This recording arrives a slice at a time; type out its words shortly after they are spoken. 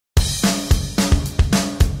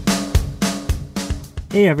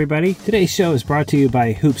Hey everybody, today's show is brought to you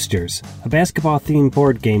by Hoopsters, a basketball-themed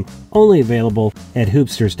board game only available at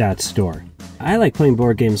hoopsters.store. I like playing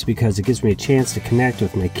board games because it gives me a chance to connect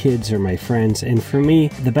with my kids or my friends, and for me,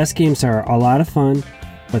 the best games are a lot of fun,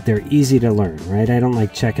 but they're easy to learn, right? I don't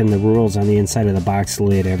like checking the rules on the inside of the box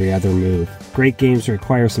lid every other move. Great games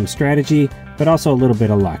require some strategy, but also a little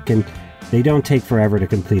bit of luck, and they don't take forever to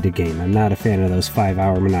complete a game. I'm not a fan of those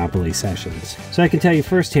 5-hour Monopoly sessions. So I can tell you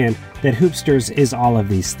firsthand that Hoopsters is all of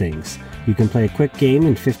these things. You can play a quick game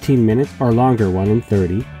in 15 minutes or longer one in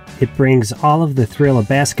 30. It brings all of the thrill of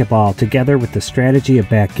basketball together with the strategy of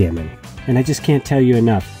backgammon. And I just can't tell you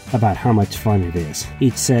enough about how much fun it is.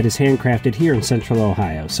 Each set is handcrafted here in Central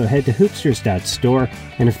Ohio, so head to hoopsters.store,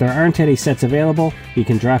 and if there aren't any sets available, you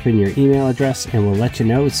can drop in your email address and we'll let you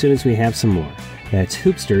know as soon as we have some more. That's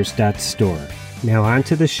hoopsters.store. Now on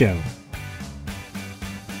to the show.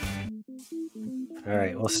 All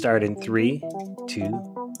right, we'll start in 3, 2,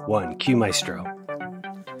 1. Cue Maestro.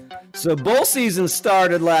 So bowl season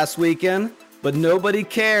started last weekend, but nobody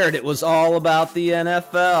cared. It was all about the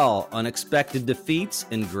NFL. Unexpected defeats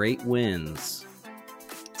and great wins.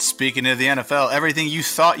 Speaking of the NFL, everything you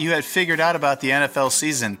thought you had figured out about the NFL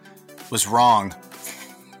season was wrong.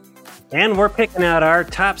 And we're picking out our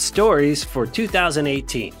top stories for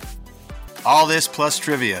 2018. All this plus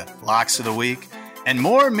trivia, locks of the week, and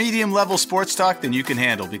more medium-level sports talk than you can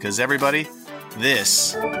handle because, everybody,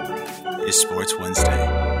 this is Sports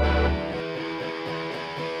Wednesday.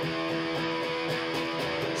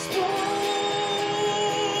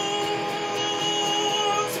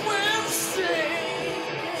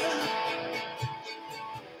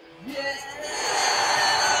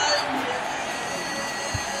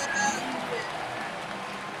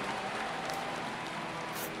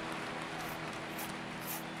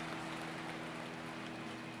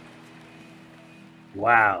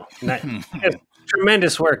 Wow.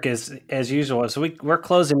 Tremendous work as usual. So we're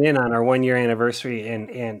closing in on our 1-year anniversary,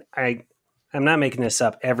 and I'm not making this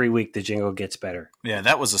up. Every week the jingle gets better. Yeah,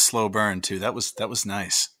 that was a slow burn too. That was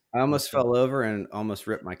nice. I almost fell over and almost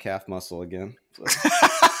ripped my calf muscle again. So.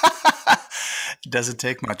 It doesn't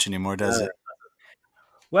take much anymore, does it?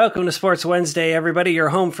 Welcome to Sports Wednesday, everybody. You're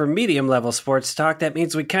home for medium-level sports talk. That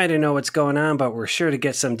means we kind of know what's going on, but we're sure to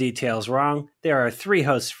get some details wrong. There are 3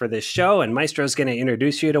 hosts for this show, and Maestro's going to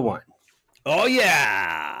introduce you to one. Oh,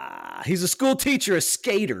 yeah. He's a school teacher, a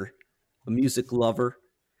skater, a music lover.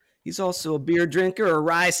 He's also a beer drinker, a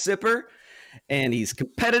rye sipper, and he's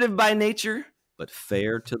competitive by nature, but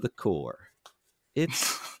fair to the core.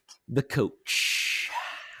 It's the coach.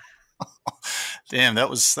 Damn, that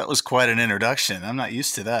was quite an introduction. I'm not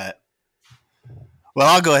used to that. Well,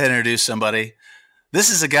 I'll go ahead and introduce somebody. This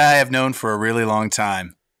is a guy I've known for a really long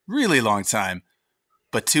time.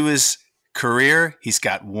 But to his career, he's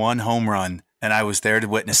got 1 home run, and I was there to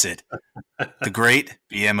witness it. The great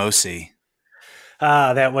BMOC.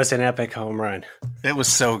 Ah, that was an epic home run. It was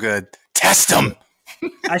so good. Test him!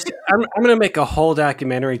 I'm going to make a whole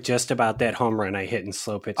documentary just about that home run I hit in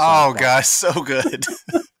slow pitch. Oh, gosh, so good.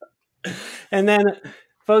 And then,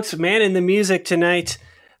 folks, man in the music tonight,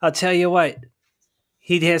 I'll tell you what,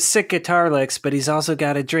 he has sick guitar licks, but he's also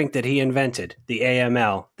got a drink that he invented, the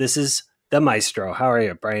AML. This is the Maestro. How are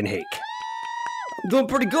you, Brian Hake? I'm doing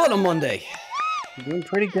pretty good on Monday. Doing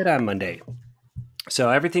pretty good on Monday. So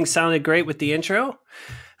everything sounded great with the intro.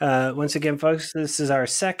 Once again, folks, this is our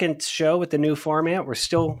second show with the new format. We're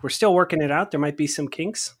still working it out. There might be some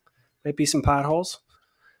kinks, might be some potholes.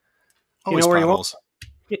 Always potholes.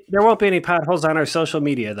 There won't be any potholes on our social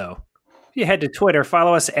media, though. If you head to Twitter,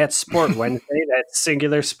 follow us at Sport Wednesday. That's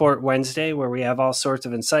singular Sport Wednesday, where we have all sorts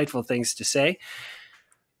of insightful things to say.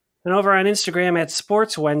 And over on Instagram at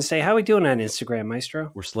Sports Wednesday. How are we doing on Instagram, Maestro?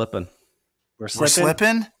 We're slipping. We're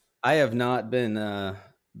slipping? I have not been a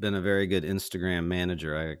very good Instagram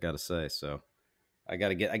manager, I got to say. So I got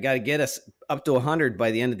to get us up to 100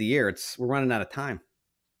 by the end of the year. We're running out of time.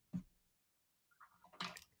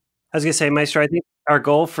 I was going to say, Maestro, I think our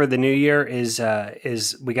goal for the new year is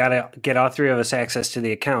we got to get all 3 of us access to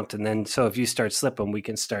the account. And then, so if you start slipping, we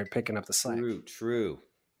can start picking up the slack. True.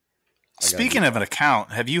 Speaking of an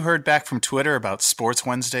account, have you heard back from Twitter about Sports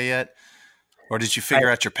Wednesday yet? Or did you figure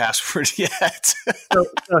out your password yet? so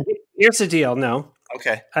here's the deal. No.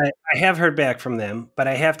 Okay. I have heard back from them, but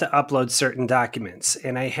I have to upload certain documents.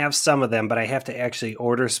 And I have some of them, but I have to actually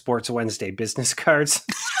order Sports Wednesday business cards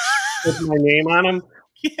with my name on them.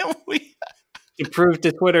 Yeah, to prove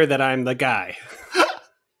to Twitter that I'm the guy.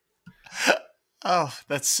 Oh,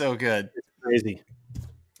 that's so good. It's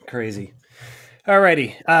crazy.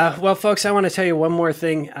 Alrighty. Well, folks, I want to tell you one more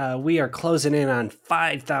thing. We are closing in on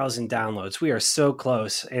 5,000 downloads. We are so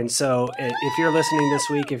close. And so if you're listening this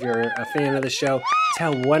week, if you're a fan of the show,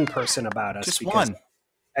 tell one person about us. Just one.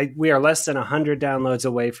 We are less than 100 downloads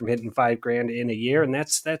away from hitting $5,000 in a year, and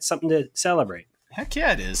that's something to celebrate. Heck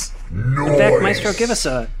yeah, it is. In fact, Maestro, give us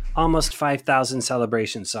a almost 5,000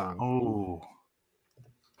 celebration song. Oh,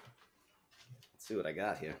 Let's see what I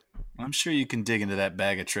got here. I'm sure you can dig into that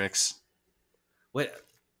bag of tricks. Wait,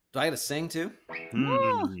 do I got to sing too?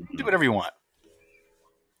 Do whatever you want.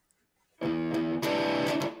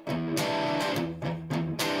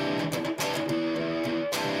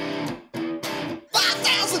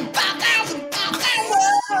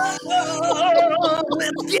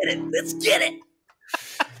 Let's get it.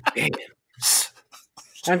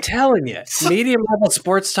 I'm telling you, medium level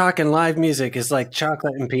sports talk and live music is like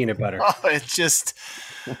chocolate and peanut butter. Oh, it's just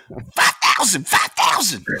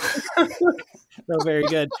 5,000. So very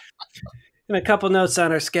good. And a couple notes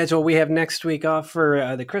on our schedule. We have next week off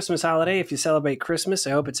for the Christmas holiday. If you celebrate Christmas,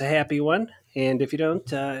 I hope it's a happy one. And if you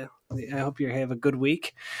don't, I hope you have a good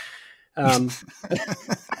week. And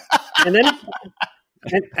then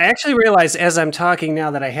I actually realized as I'm talking now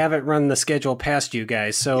that I haven't run the schedule past you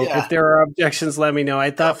guys. So if there are objections, let me know. I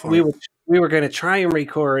thought we were going to try and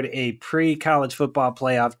record a pre-college football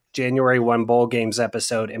playoff January 1 bowl games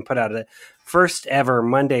episode and put out a first ever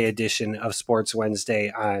Monday edition of Sports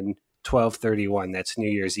Wednesday on 12/31. That's New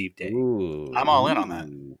Year's Eve day. Ooh. I'm all in on that.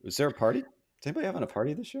 Is there a party? Is anybody having a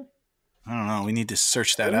party this year? I don't know. We need to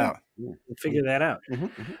search that out. We'll figure that out.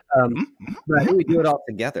 Why don't we do it all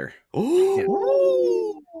together?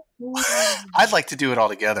 Ooh. I'd like to do it all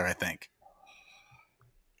together, I think.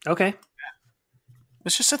 Okay.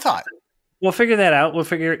 It's just a thought. We'll figure that out. We'll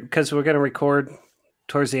figure it because we're going to record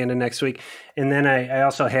towards the end of next week. And then I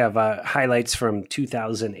also have highlights from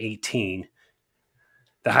 2018.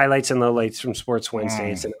 The highlights and lowlights from Sports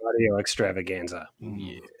Wednesday. It's an audio extravaganza.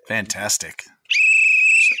 Yeah. Fantastic.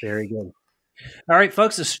 Very good. All right,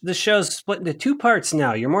 folks, this show's split into two parts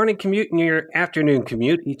now. Your morning commute and your afternoon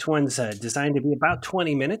commute. Each one's designed to be about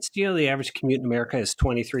 20 minutes. Do you know the average commute in America is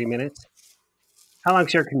 23 minutes? How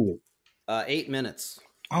long's your commute? 8 minutes.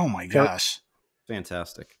 Oh, my gosh.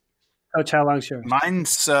 Fantastic. Coach, how long's yours?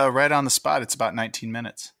 Mine's right on the spot. It's about 19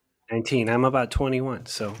 minutes. 19. I'm about 21,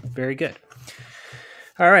 so very good.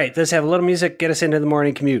 All right, let's have a little music. Get us into the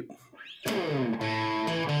morning commute.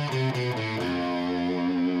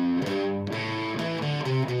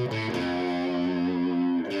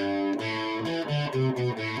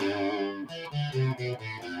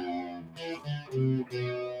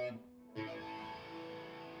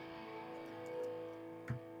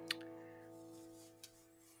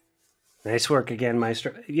 Nice work again,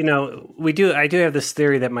 Maestro. You know, I do have this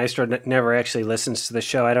theory that Maestro never actually listens to the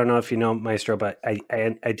show. I don't know if you know, Maestro, but I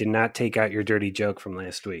did not take out your dirty joke from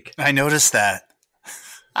last week. I noticed that.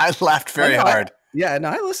 I laughed very hard. I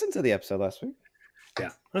listened to the episode last week.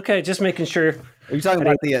 Yeah. Okay, just making sure. Are you talking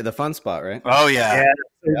about the fun spot, right? Oh, yeah.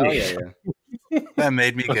 Yeah. That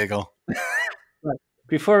made me giggle. But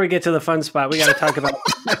before we get to the fun spot, we got to talk about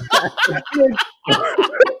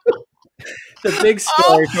the big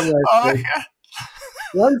story from last week. Yeah.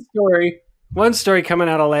 One story coming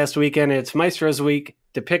out of last weekend. It's Maestro's week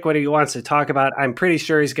to pick what he wants to talk about. I'm pretty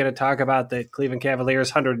sure he's going to talk about the Cleveland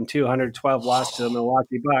Cavaliers 102-112 loss to the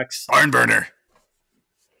Milwaukee Bucks. Barn burner.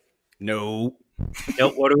 No.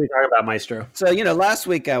 Nope. What are we talking about, Maestro? So, last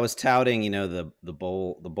week I was touting, the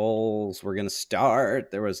bowls were going to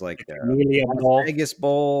start. There was like Vegas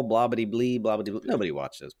Bowl, blah-bitty-blee, blah-bitty-blee. Nobody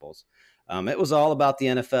watched those bowls. It was all about the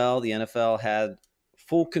NFL. The NFL had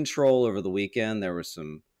full control over the weekend. There were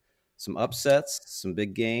some upsets, some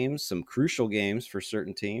big games, some crucial games for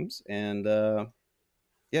certain teams. And,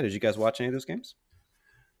 did you guys watch any of those games?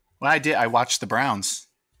 Well, I did. I watched the Browns.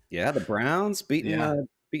 Yeah, the Browns beating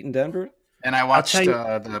Denver. And I watched some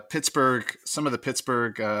of the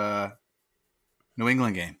Pittsburgh New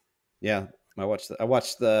England game. Yeah, I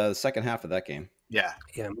watched the second half of that game. Yeah.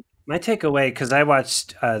 Yeah. My takeaway, because I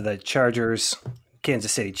watched the Chargers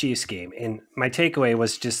Kansas City Chiefs game, and my takeaway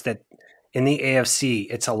was just that in the AFC,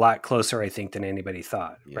 it's a lot closer, I think, than anybody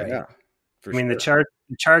thought. Right? Yeah, the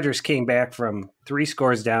Chargers came back from 3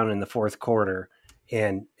 scores down in the fourth quarter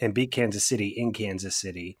and beat Kansas City in Kansas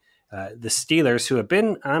City. The Steelers, who have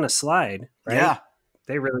been on a slide, right? Yeah.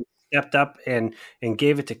 They really stepped up and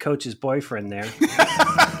gave it to Coach's boyfriend there.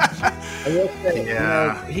 I will say,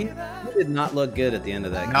 he did not look good at the end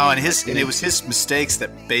of that game. No, and it was his mistakes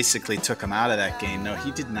that basically took him out of that game. No,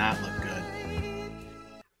 he did not look good.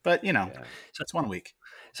 But, so it's 1 week.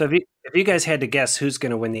 So if you guys had to guess who's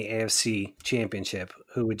going to win the AFC championship,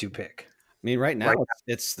 who would you pick? mean, right now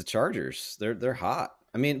it's the Chargers. They're hot.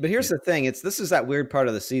 I mean, but here's the thing: this is that weird part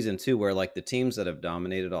of the season too, where like the teams that have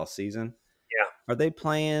dominated all season, are they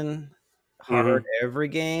playing hard every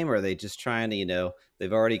game, or are they just trying to,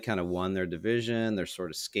 they've already kind of won their division, they're sort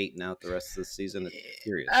of skating out the rest of the season?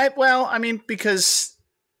 Curious. Because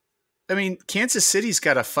Kansas City's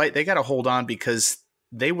got to fight. They got to hold on because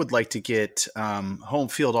they would like to get home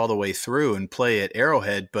field all the way through and play at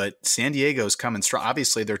Arrowhead, but San Diego's coming strong.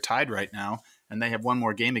 Obviously, they're tied right now, and they have one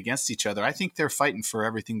more game against each other. I think they're fighting for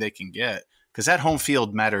everything they can get because that home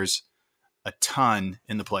field matters a ton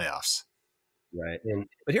in the playoffs. Right.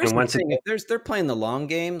 But here's the thing. If they're playing the long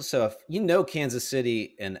game, so if Kansas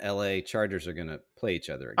City and LA Chargers are going to play each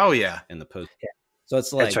other again in the post. Yeah. So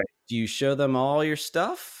it's like, do you show them all your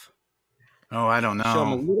stuff? Oh, I don't know. Show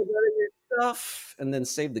them a little bit of your stuff and then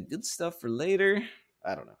save the good stuff for later?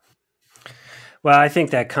 I don't know. Well, I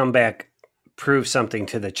think that comeback proved something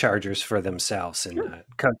to the Chargers for themselves. And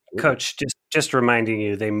Coach, just reminding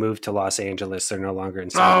you, they moved to Los Angeles. They're no longer in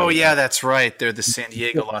San Diego. Oh, yeah, that's right. They're the San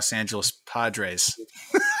Diego, Los Angeles Padres.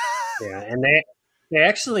 Yeah, and they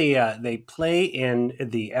actually they play in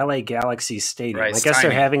the LA Galaxy Stadium. Right, I guess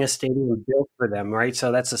they're having a stadium built for them, right?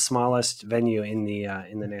 So that's the smallest venue in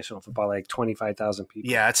the National Football League, 25,000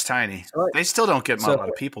 people. Yeah, it's tiny. They still don't get a lot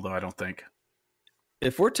of people, though, I don't think.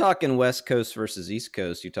 If we're talking West Coast versus East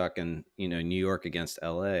Coast, you're talking, New York against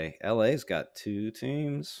LA. LA's got 2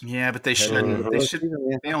 teams. Yeah, but they shouldn't.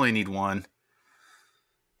 They only need one.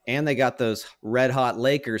 And they got those red hot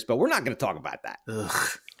Lakers, but we're not going to talk about that. Ugh.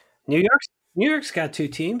 New York's got 2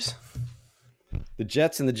 teams. The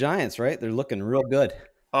Jets and the Giants, right? They're looking real good.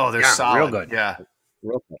 Oh, they're solid. Real good. Yeah.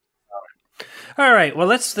 Real good. All right. Well,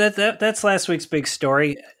 that's last week's big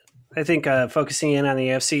story. I think focusing in on the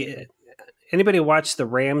AFC. Anybody watch the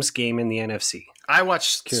Rams game in the NFC? I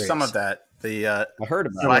watched some of that. I heard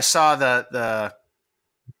about it. I saw the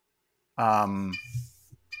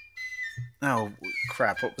oh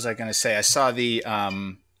crap, what was I going to say? I saw the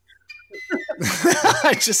I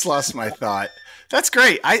just lost my thought. That's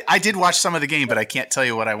great. I did watch some of the game, but I can't tell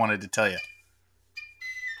you what I wanted to tell you.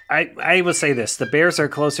 I will say this. The Bears are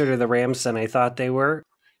closer to the Rams than I thought they were.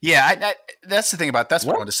 Yeah, that's the thing that's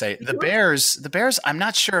what I wanted to say. The Bears, I'm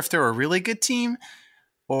not sure if they're a really good team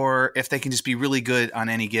or if they can just be really good on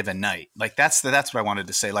any given night. Like that's what I wanted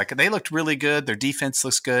to say. Like they looked really good. Their defense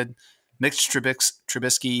looks good. Mitch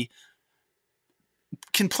Trubisky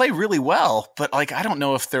can play really well, but like I don't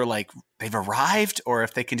know if they're like they've arrived or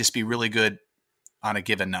if they can just be really good on a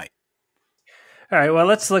given night. All right, well,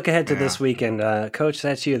 let's look ahead to this weekend. Coach,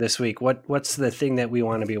 that's you this week. What's the thing that we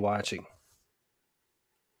want to be watching?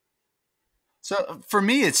 So for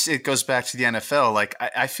me, it goes back to the NFL. Like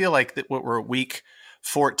I feel like that we're week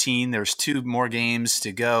 14. There's 2 more games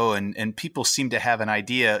to go, and people seem to have an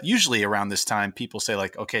idea. Usually around this time, people say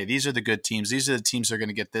like, okay, these are the good teams. These are the teams that are going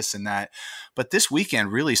to get this and that. But this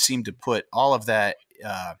weekend really seemed to put all of that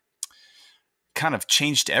kind of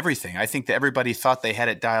changed everything. I think that everybody thought they had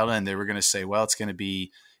it dialed in. They were going to say, well, it's going to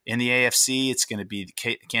be in the AFC, it's going to be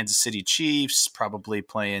the Kansas City Chiefs probably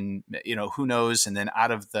playing, who knows? And then out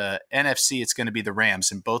of the NFC, it's going to be the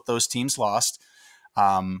Rams. And both those teams lost.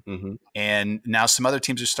 And now some other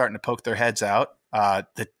teams are starting to poke their heads out.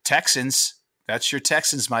 The Texans, that's your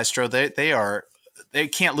Texans, Maestro. They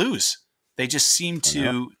can't lose. They just seem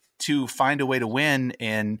to find a way to win.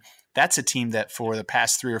 And that's a team that for the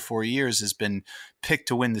past 3 or 4 years has been picked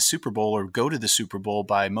to win the Super Bowl or go to the Super Bowl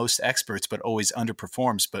by most experts, but always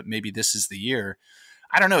underperforms. But maybe this is the year.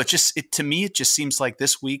 I don't know. To me, it just seems like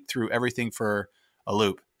this week threw everything for a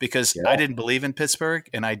loop because I didn't believe in Pittsburgh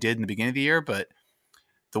and I did in the beginning of the year, but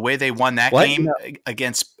the way they won that game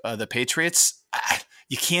against the Patriots,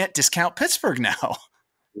 you can't discount Pittsburgh now.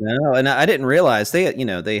 No, and I didn't realize they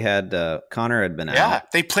had Connor had been out. Yeah,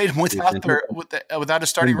 they played without a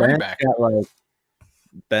starting running back.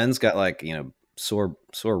 Ben's got sore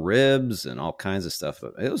ribs and all kinds of stuff.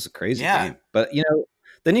 It was a crazy game. But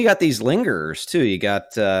then you got these lingerers too. You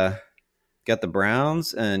got the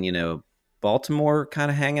Browns and Baltimore kind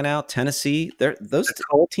of hanging out. Tennessee, those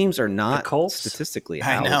teams are not statistically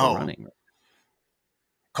how they're running.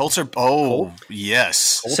 Colts are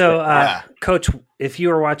yes. So, Coach, if you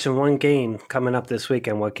were watching one game coming up this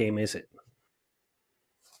weekend, what game is it?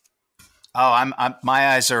 Oh, my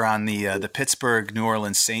eyes are on the Pittsburgh New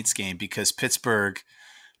Orleans Saints game because Pittsburgh,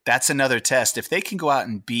 that's another test. If they can go out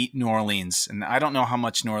and beat New Orleans, and I don't know how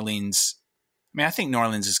much New Orleans. I mean, I think New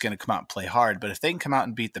Orleans is going to come out and play hard, but if they can come out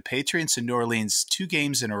and beat the Patriots and New Orleans 2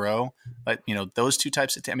 games in a row, those 2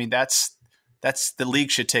 types of I mean, that's the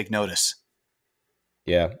league should take notice.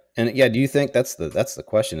 Yeah. And do you think that's the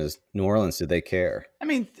question is New Orleans, do they care? I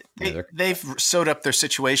mean, they've sewed up their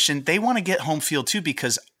situation. They want to get home field too,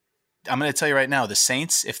 because I'm going to tell you right now, the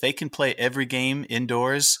Saints, if they can play every game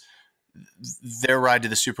indoors, their ride to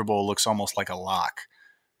the Super Bowl looks almost like a lock.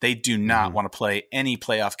 They do not want to play any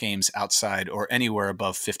playoff games outside or anywhere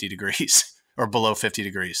above 50 degrees or below 50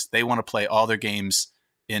 degrees. They want to play all their games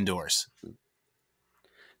indoors.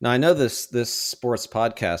 Now, I know this sports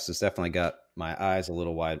podcast has definitely got my eyes a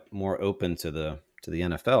little more open to the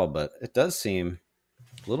NFL, but it does seem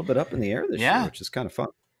a little bit up in the air this year, which is kind of fun.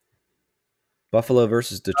 Buffalo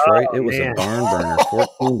versus Detroit. It was a barn burner,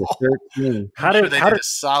 14-13. How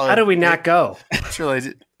did we not go? Sure they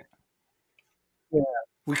did. Yeah.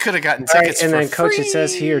 We could have gotten tickets. And for then Coach, free. It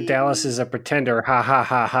says here, Dallas is a pretender. Ha ha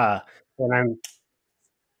ha ha. And I'm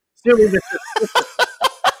assuming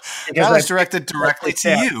that was directed directly to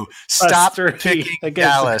you. Stop picking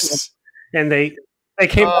Dallas. And they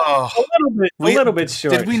came a little bit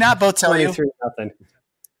short. Did we not both tell you? Nothing.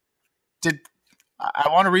 I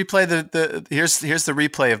want to replay the here's the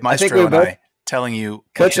replay of Maestro and I telling you,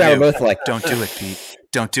 Coach and I were both like, "Don't do it, Pete.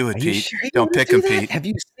 Don't do it, Pete. Sure don't pick him, Pete. Have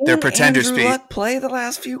you seen They're pretenders, Andrew Pete. Luck play the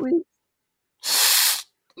last few weeks?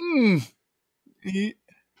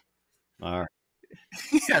 All right.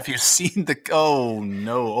 Have you seen the? Oh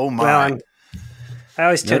no! Oh my! Well, I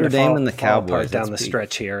always tend Notre to Dame fall, and the fall Cowboys apart down the Pete.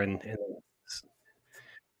 stretch here, and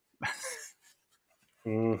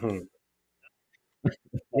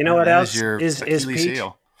You know what else is Pete?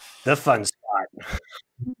 Heel. The fun spot.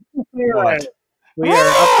 We What? are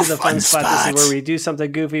up to the fun spot. spot. This is where we do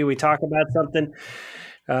something goofy. We talk about something.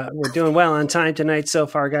 We're doing well on time tonight so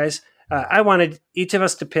far, guys. I wanted each of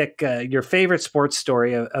us to pick your favorite sports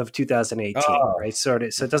story of 2018, right? So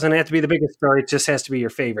it doesn't have to be the biggest story. It just has to be your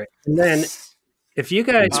favorite. And then if you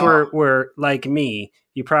guys were like me,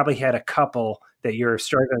 you probably had a couple that you're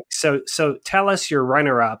struggling. So tell us your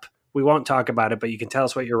runner-up. We won't talk about it, but you can tell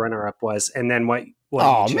us what your runner-up was, and then what you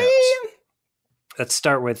chose. Man. Let's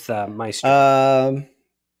start with Maestro.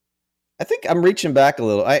 I think I'm reaching back a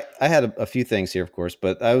little. I had a few things here, of course,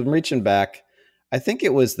 but I'm reaching back. I think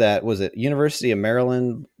it was it University of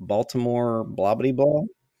Maryland, Baltimore, blobbity blah,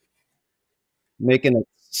 making it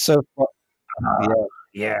so far.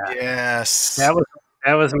 Yeah. Yes. That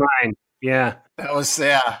was mine. Yeah. That was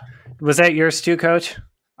Was that yours too, Coach?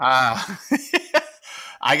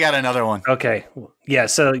 I got another one. Okay. Yeah.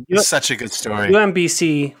 So It's such a good story.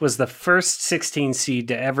 UMBC was the first 16 seed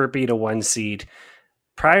to ever beat a 1 seed.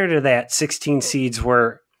 Prior to that, 16 seeds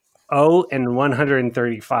were 0 and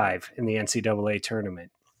 135 in the NCAA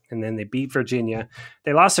tournament. And then they beat Virginia.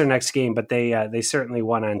 They lost their next game, but they certainly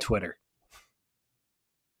won on Twitter.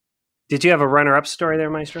 Did you have a runner-up story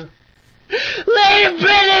there, Maestro? Leave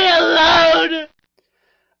Brittany alone!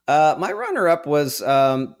 My runner-up was,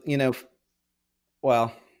 well,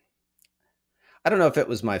 I don't know if it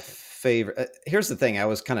was my favorite. Here's the thing. I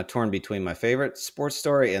was kind of torn between my favorite sports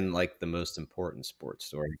story and like the most important sports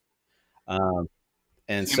story. And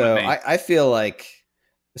so I feel like,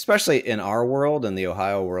 especially in our world, in the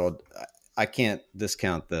Ohio world, I can't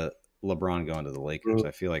discount the LeBron going to the Lakers. Mm-hmm.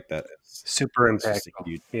 I feel like that is super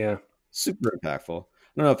impactful. Super impactful.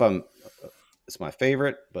 I don't know if it's my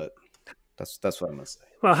favorite, but that's what I'm going to say.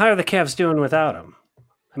 Well, how are the Cavs doing without him?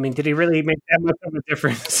 I mean, did he really make that much of a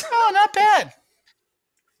difference? Oh, not bad.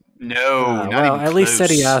 No, not well, even at least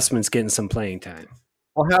close. Cedi Osman's getting some playing time.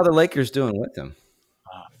 Well, how are the Lakers doing with him?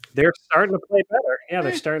 They're starting to play better. Yeah,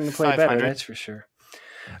 they're starting to play better. That's for sure.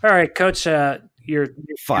 All right, Coach, your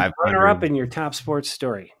runner-up and your top sports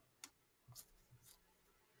story.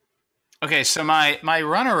 Okay, so my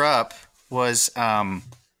runner-up was so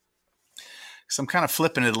I'm kind of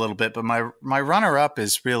flipping it a little bit, but my runner-up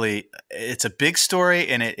is really, it's a big story,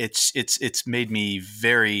 and it's made me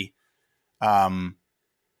very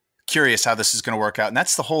curious how this is going to work out, and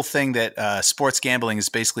that's the whole thing that sports gambling has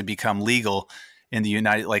basically become legal in the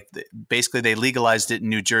United, like basically they legalized it in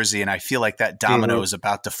New Jersey, and I feel like that domino is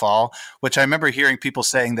about to fall. Which I remember hearing people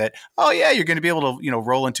saying that, oh yeah, you're going to be able to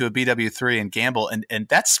roll into a BW3 and gamble, and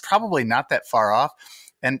that's probably not that far off.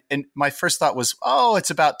 And my first thought was, oh,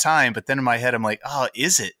 it's about time. But then in my head, I'm like, oh,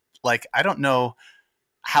 is it? Like, I don't know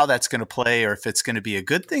how that's going to play, or if it's going to be a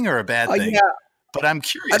good thing or a bad thing. Yeah. But I'm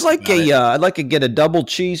curious. I'd like to get a double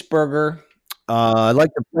cheeseburger. I'd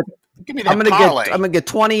like to. Give me that I'm gonna get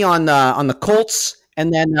 20 on the Colts,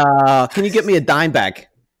 and then can you get me a dime bag?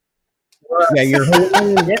 Yeah, you're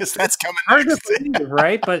because that's coming hard to believe,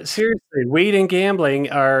 right? But seriously, weed and gambling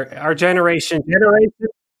are our generation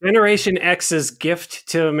Generation X's gift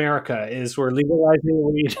to America is we're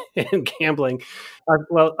legalizing weed and gambling.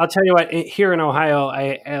 Well, I'll tell you what. Here in Ohio,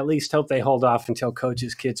 I at least hope they hold off until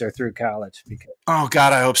Coach's kids are through college. Because Oh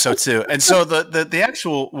God, I hope so too. And so the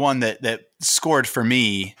actual one that scored for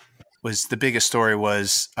me was the biggest story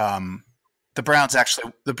was the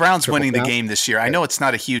Browns winning the game this year. I know it's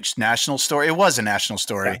not a huge national story. It was a national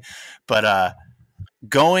story, but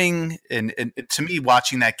going and to me,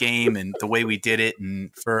 watching that game and the way we did it and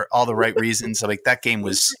for all the right reasons, like that game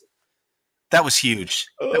was huge.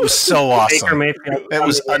 That was so awesome. That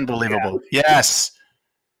was unbelievable. Yeah.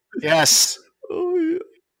 Yes. Oh yeah.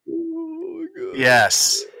 Oh my God.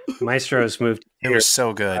 Yes. Maestro's moved. It was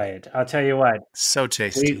so good. I'll tell you what. So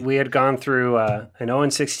tasty. We had gone through an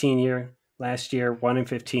 0-16 year last year,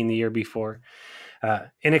 1-15 the year before.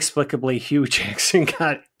 Inexplicably, Hugh Jackson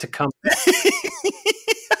got to come.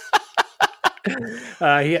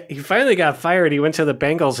 He finally got fired. He went to the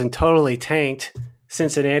Bengals and totally tanked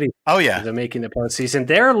Cincinnati. Oh yeah, to making the postseason.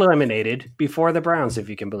 They're eliminated before the Browns, if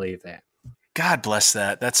you can believe that. God bless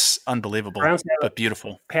that. That's unbelievable, but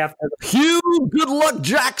beautiful. Hugh, good luck,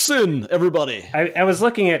 Jackson, everybody. I was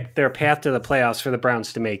looking at their path to the playoffs for the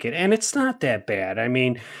Browns to make it, and it's not that bad. I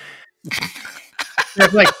mean,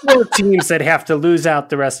 there's like 4 teams that have to lose out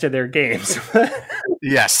the rest of their games.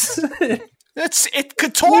 Yes. It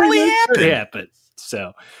could totally happen.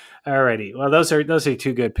 So, alrighty. Well, those are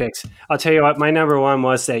 2 good picks. I'll tell you what, my number 1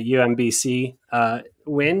 was that UMBC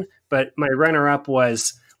win, but my runner-up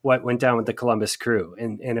was what went down with the Columbus Crew.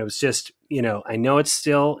 And it was just, I know it's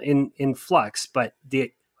still in flux, but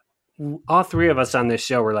all 3 of us on this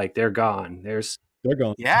show were like, they're gone. They're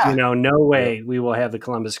gone. Yeah. No way we will have the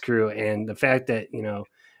Columbus Crew. And the fact that,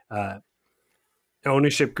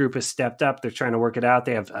 ownership group has stepped up. They're trying to work it out.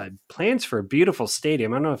 They have plans for a beautiful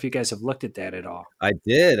stadium. I don't know if you guys have looked at that at all. I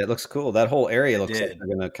did. It looks cool. That whole area looks like they're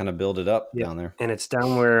going to kind of build it up down there. And it's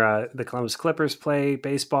down where the Columbus Clippers play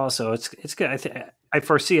baseball. So it's good. I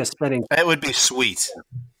foresee us spending. That would be sweet.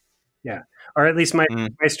 Yeah. Or at least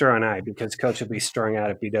Maestro and I, because Coach will be strung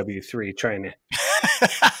out at BW3 trying to.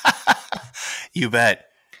 You bet.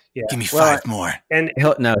 Yeah. Give me 5 more. And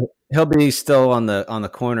he'll be still on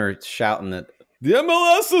the corner shouting that the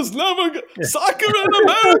MLS is never soccer in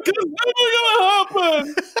America is never going to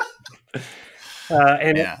happen.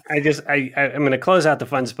 I'm going to close out the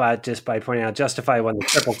fun spot just by pointing out Justify won the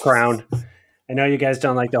Triple Crown. I know you guys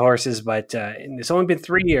don't like the horses, but it's only been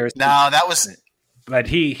 3 years. No, that was. But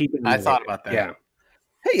he I thought about that. Yeah.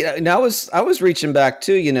 Hey, and I was reaching back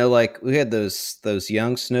too. Like we had those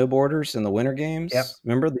young snowboarders in the Winter Games. Yep.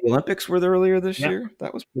 Remember the Olympics were there earlier this year?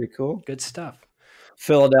 That was pretty cool. Good stuff.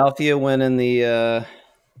 Philadelphia winning the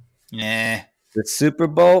Super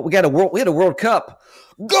Bowl. We had a World Cup.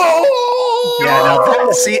 Go!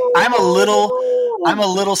 Yeah, see, I'm a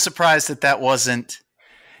little surprised that wasn't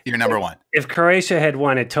your number 1. If Croatia had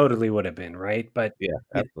won, it totally would have been, right? But yeah,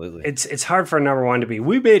 absolutely. It's hard for number 1 to be.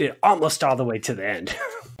 We made it almost all the way to the end.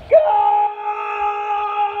 Go!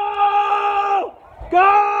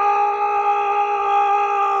 Go!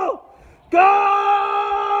 Go!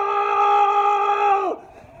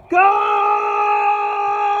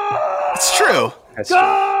 It's true. That's true.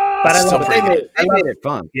 But I love it. They made it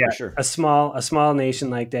fun. Yeah, for sure. A small nation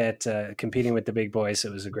like that competing with the big boys.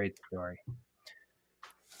 It was a great story.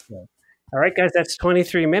 So, all right, guys, that's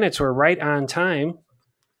 23 minutes. We're right on time.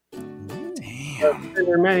 Damn.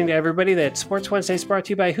 Reminding everybody that Sports Wednesday is brought to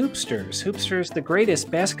you by Hoopsters. Hoopsters, the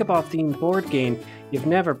greatest basketball-themed board game you've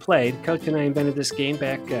never played. Coach and I invented this game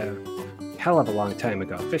back a hell of a long time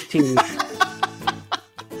ago, 15 years.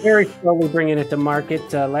 Very slowly bringing it to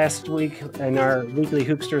market. Last week in our weekly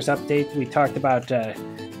Hoopsters update, we talked about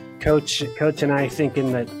Coach and I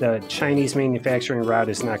thinking that the Chinese manufacturing route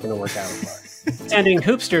is not going to work out. Ending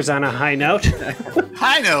Hoopsters on a high note.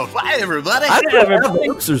 High note. Bye, everybody. I have a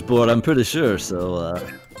Hoopsters board, I'm pretty sure. So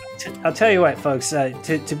I'll tell you what, folks.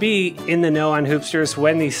 To be in the know on Hoopsters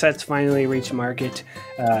when these sets finally reach market,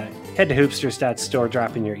 head to hoopsters.store,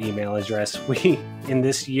 drop in your email address. We, in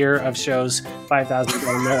this year of shows, 5,000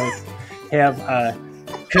 downloads, have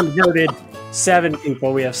converted 7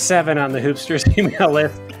 people. We have 7 on the Hoopsters email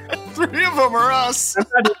list. 3 of them are us.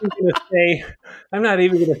 I'm not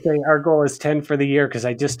even going to say our goal is 10 for the year because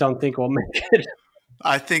I just don't think we'll make it.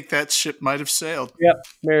 I think that ship might have sailed. Yep,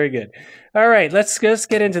 very good. All right, let's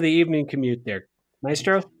get into the evening commute there.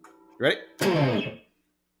 Maestro? Ready?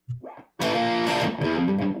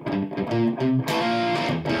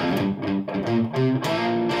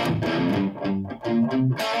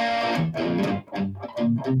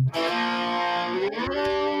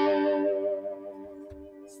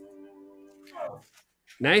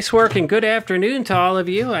 Nice work and good afternoon to all of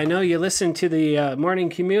you. I know you listened to the morning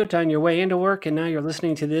commute on your way into work, and now you're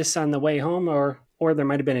listening to this on the way home, or there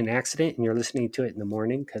might have been an accident and you're listening to it in the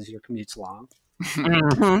morning because your commute's long.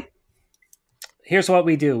 Mm-hmm. Here's what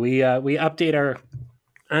we do. We update our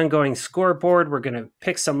ongoing scoreboard. We're going to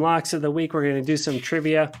pick some locks of the week. We're going to do some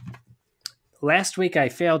trivia. Last week, I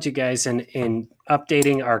failed you guys in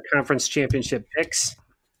updating our conference championship picks.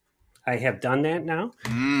 I have done that now.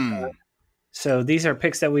 So these are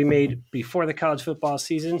picks that we made before the college football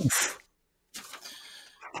season.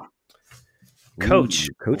 Coach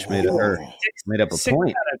made up a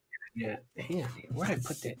point. Where did I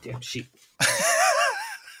put that damn sheet?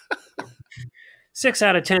 6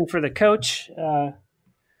 out of 10 for the coach. I'm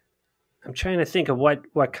trying to think of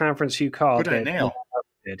what conference you called. What did I nail?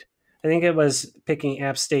 I think it was picking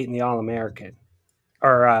App State in the All-American.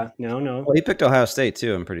 Or, no. Well, he picked Ohio State,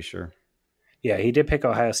 too, I'm pretty sure. Yeah, he did pick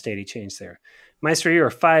Ohio State. He changed there. Maestro, you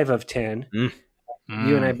were 5 of 10. You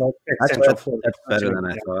and I both picked Central Florida. That's better than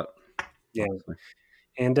I thought. Yeah.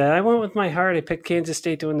 And I went with my heart. I picked Kansas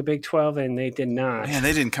State to win the Big 12, and they did not. Man,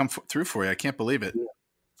 they didn't come through for you. I can't believe it.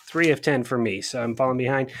 3 of 10 for me, so I'm falling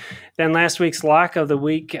behind. Then last week's lock of the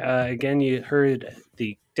week, again, you heard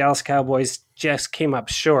the Dallas Cowboys just came up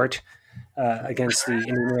short against the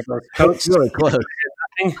Indianapolis Colts. Really close.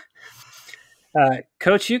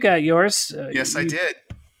 Coach, you got yours. Yes, I did.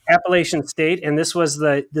 Appalachian State, and this was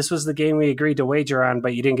the game we agreed to wager on,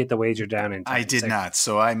 but you didn't get the wager down in time. I did not.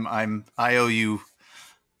 So I owe you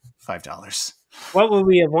 $5. What would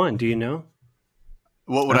we have won? Do you know?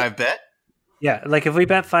 What would I have bet? Yeah, like if we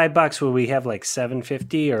bet $5, would we have like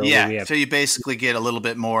 $7.50 or? Yeah, would we have... so you basically get a little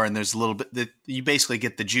bit more, and there's a little bit that you basically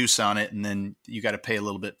get the juice on it, and then you got to pay a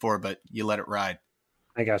little bit for it, but you let it ride.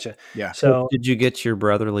 I gotcha. Yeah. So did you get your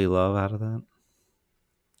brotherly love out of that?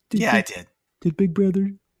 I did. Did Big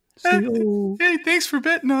Brother say, "Oh, Hey, thanks for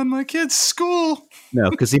betting on my kid's school"? No,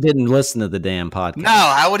 because he didn't listen to the damn podcast. No,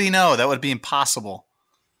 how would he know? That would be impossible.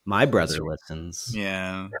 My brother listens.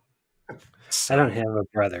 Yeah. I don't have a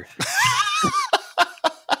brother.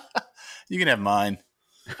 You can have mine.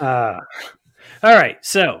 All right,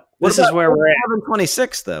 so this is where we're at.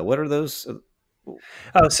 11-26, though. What are those?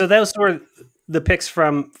 Oh, so those were the picks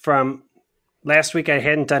from last week. I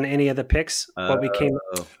hadn't done any of the picks. What we came.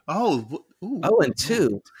 Oh, ooh.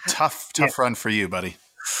 0-2. Tough run for you, buddy.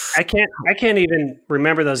 I can't even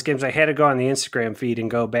remember those games. I had to go on the Instagram feed and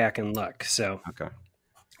go back and look. So Okay.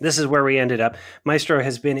 this is where we ended up. Maestro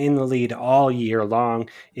has been in the lead all year long.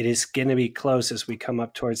 It is going to be close as we come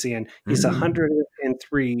up towards the end. He's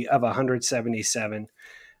 103 of 177.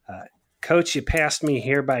 Coach, you passed me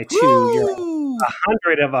here by 2. Woo! You're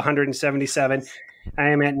 100 of 177. I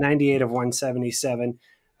am at 98 of 177.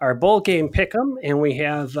 Our bowl game pick'em, and we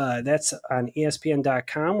have that's on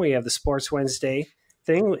ESPN.com. We have the Sports Wednesday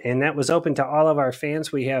thing, and that was open to all of our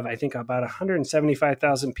fans. We have, I think, about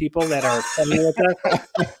 175,000 people that are coming with us.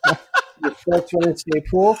 The Sports Wednesday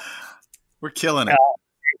pool. We're killing it.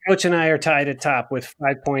 Coach and I are tied at top with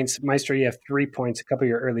 5 points. Maestro, you have 3 points. A couple of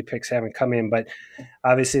your early picks haven't come in, but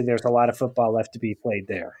obviously there's a lot of football left to be played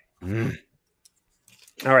there.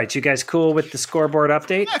 All right, you guys cool with the scoreboard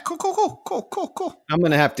update? Yeah, cool. I'm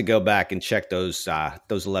going to have to go back and check those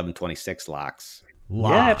 11-26 locks.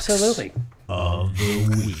 Yeah, absolutely. Of the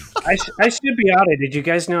week. I should be audited. You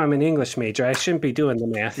guys know I'm an English major. I shouldn't be doing the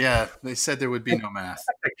math. Yeah, they said there would be no math.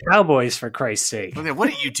 The Cowboys, for Christ's sake. What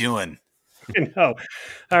are you doing? No.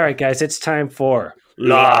 All right, guys, it's time for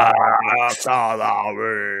Locks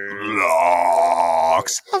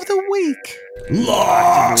of the week.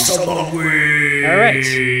 Locks of the week. All right.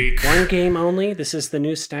 One game only. This is the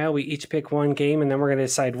new style. We each pick one game, and then we're going to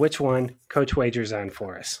decide which one Coach wagers on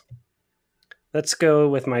for us. Let's go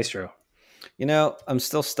with Maestro. You know, I'm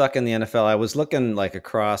still stuck in the NFL. I was looking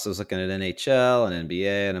across. I was looking at NHL and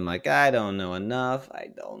NBA, and I'm like, I don't know enough. I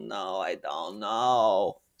don't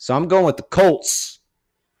know. So I'm going with the Colts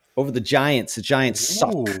over the Giants. The Giants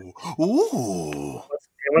suck. Ooh.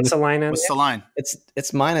 What's the line on What's that? the line? It's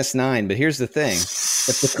 -9, but here's the thing.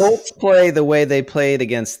 If the Colts play the way they played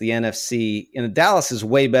against the NFC, and Dallas is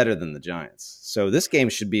way better than the Giants. So this game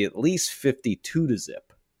should be at least 52-0.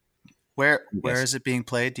 Where is it being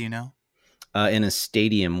played? Do you know? In a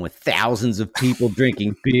stadium with thousands of people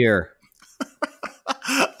drinking beer.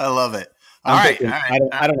 I love it. All right.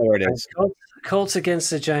 I don't know where it is. Colts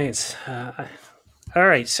against the Giants. All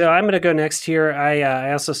right, so I'm going to go next here.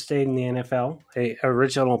 I also stayed in the NFL. The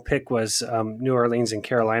original pick was New Orleans and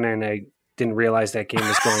Carolina, and I didn't realize that game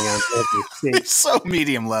was going on. It's so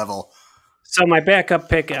medium level. So my backup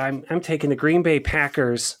pick, I'm taking the Green Bay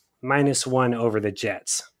Packers -1 over the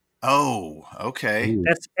Jets. Oh, okay.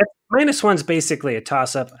 That's -1's basically a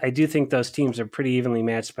toss-up. I do think those teams are pretty evenly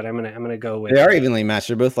matched, but I'm gonna go with. They are evenly matched.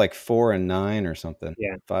 They're both like 4 and 9 or something.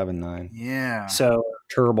 Yeah, 5 and 9. Yeah. So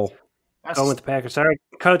Terrible. going with the Packers. All right,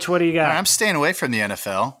 Coach, what do you got? I'm staying away from the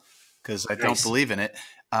NFL because I don't Nice. believe in it.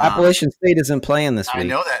 Appalachian State isn't playing this week. I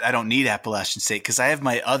know that. I don't need Appalachian State because I have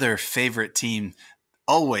my other favorite team.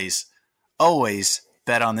 Always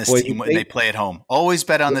bet on this team when they play at home. Always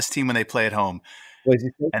bet on this team when they play at home.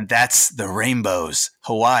 And that's the Rainbows,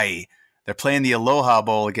 Hawaii. They're playing the Aloha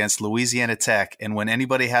Bowl against Louisiana Tech. And when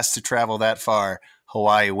anybody has to travel that far,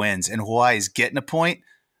 Hawaii wins. And Hawaii's getting a point.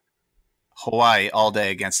 Hawaii all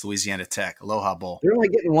day against Louisiana Tech. Aloha Bowl. They're only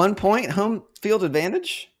getting 1 point home field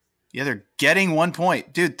advantage? Yeah, they're getting 1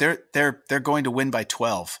 point. Dude, they're going to win by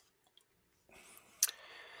 12.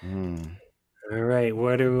 All right,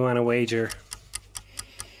 what do we want to wager?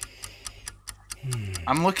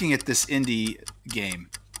 I'm looking at this Indy game.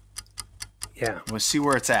 Yeah, We'll see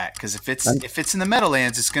where it's at because if it's in the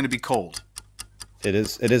Meadowlands, it's going to be cold. It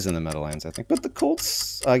is in the Meadowlands, I think. But the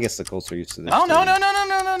Colts, I guess the Colts are used to this. Oh,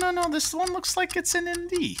 no. This one looks like it's in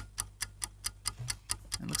Indy.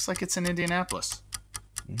 It looks like it's in Indianapolis.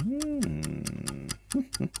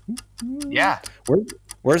 Yeah.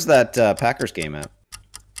 Where's that Packers game at?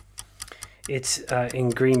 it's in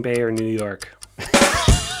Green Bay or New York.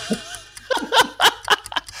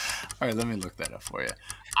 All right, let me look that up for you.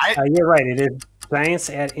 You're right. It is Giants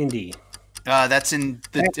at Indy. It's in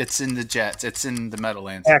the Jets. It's in the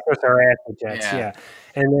Meadowlands. Packers are at the Jets, yeah.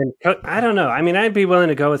 And then, I don't know. I mean, I'd be willing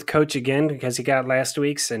to go with Coach again because he got last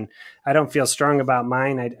week's, and I don't feel strong about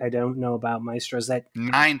mine. I don't know about Maestro's. That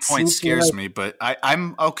 9 points scares me, but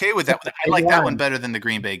I'm okay with that. I like that one better than the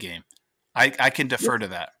Green Bay game. I can defer to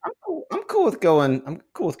that. I'm cool with going. I'm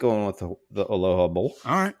cool with going with the Aloha Bowl.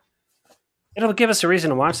 All right. it'll give us a reason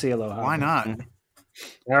to watch the Aloha. Why not?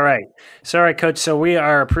 All right. So, all right, Coach. So we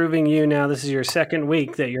are approving you now. This is your second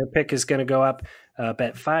week that your pick is going to go up.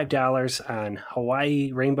 Bet $5 on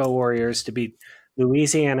Hawaii Rainbow Warriors to beat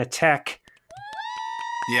Louisiana Tech.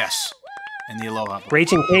 Yes. And the Aloha Bowl.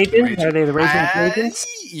 Raging Cajun? Are they the Raging Cajuns?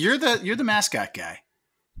 You're the mascot guy.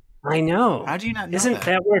 I know. How do you not know Isn't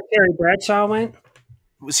that where Terry Bradshaw went?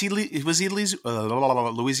 Was he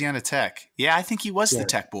Louisiana Tech? Yeah, I think he was the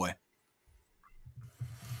Tech boy.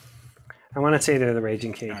 I want to say they're the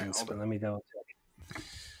Raging Cajuns, right, but let me double check.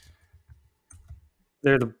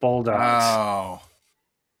 They're the Bulldogs. Oh.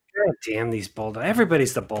 God damn these Bulldogs.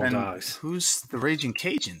 Everybody's the Bulldogs. And who's the Raging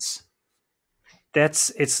Cajuns?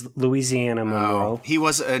 It's Louisiana Monroe. He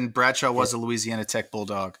was, and Bradshaw was a Louisiana Tech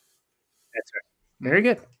Bulldog. That's right. Very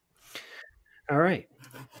good. All right.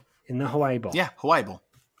 In the Hawaii Bowl. Yeah, Hawaii Bowl.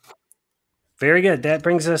 Very good. That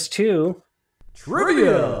brings us to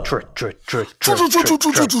Trivia. Trivia.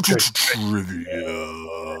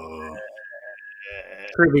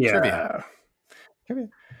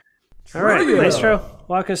 All right, Maestro,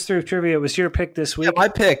 walk us through trivia. It was your pick this week. Yeah, my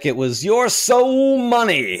pick. It was Your Soul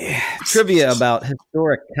Money. Trivia about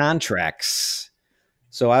historic contracts.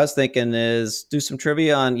 So I was thinking is do some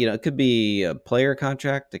trivia on, it could be a player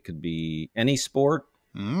contract. It could be any sport,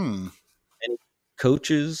 any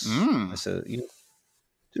coaches. I said,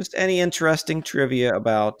 just any interesting trivia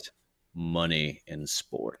about money in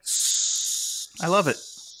sports. I love it.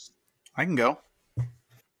 I can go.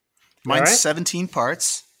 Mine's right. 17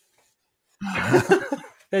 parts. That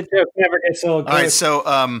joke never gets old. All right,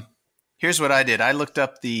 so here's what I did. I looked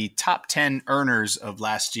up the top 10 earners of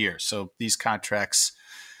last year. So these contracts,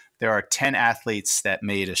 there are 10 athletes that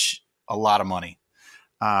made a lot of money.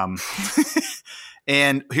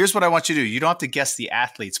 And here's what I want you to do. You don't have to guess the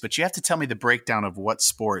athletes, but you have to tell me the breakdown of what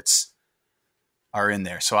sports are in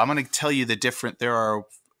there. So I'm going to tell you there are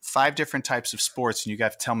 5 different types of sports, and you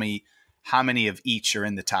got to tell me how many of each are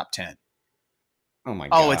in the top 10. Oh, my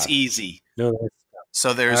God. Oh, it's easy. No,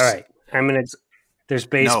 So there's all right. There's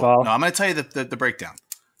baseball. No, I'm going to tell you the breakdown.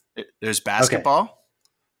 There's basketball.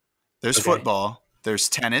 There's football. There's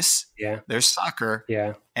tennis. Yeah. There's soccer.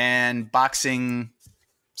 Yeah. And boxing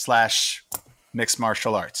 / mixed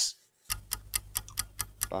martial arts.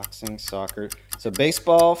 Boxing, soccer. So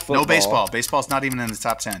baseball, football. No baseball. Baseball's not even in the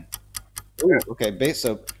top 10. Ooh, okay,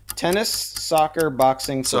 so tennis, soccer,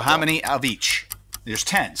 boxing, So football. how many of each? There's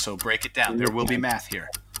 10, so break it down. There will be math here.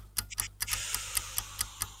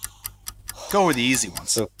 Go with the easy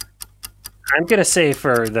ones. So, I'm going to say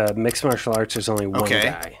for the mixed martial arts, there's only one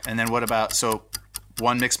guy. And then what about,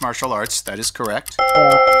 one mixed martial arts, that is correct.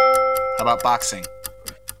 How about boxing?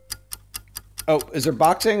 is there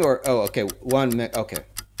boxing or, okay, one, okay.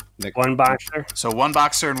 One boxer? So one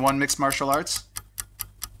boxer and one mixed martial arts?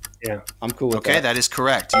 Yeah. I'm cool with that. Okay, that is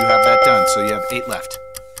correct. You have that done, so you have 8 left.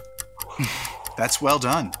 That's well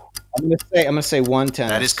done. I'm gonna say one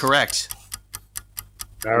tennis. That is correct.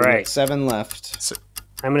 All right. 7 left. So,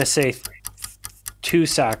 I'm going to say 2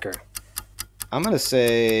 soccer. I'm gonna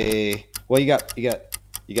say. Well, you got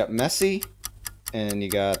Messi, and you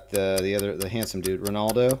got the handsome dude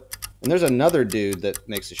Ronaldo, and there's another dude that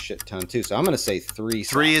makes a shit ton too. So I'm gonna say 3.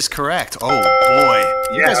 3 is correct. Oh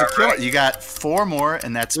boy, you guys are killing it. You got 4 more,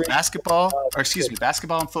 and that's basketball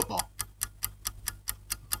and football.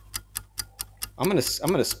 I'm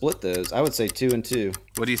gonna split those. I would say 2 and 2.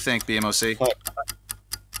 What do you think, BMOC?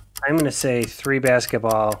 I'm going to say 3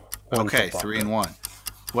 basketball. 1 Okay, football. 3 and 1.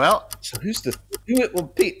 Well, So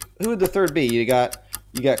Pete? Who would the third be? You got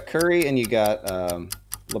Curry and you got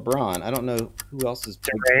LeBron. I don't know who else is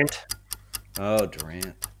big. Durant. Oh,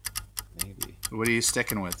 Durant. Maybe. what are you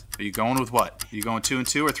sticking with? Are you going with what? Are you going 2 and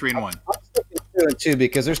 2 or 3 and 1? I'm sticking 2 and 2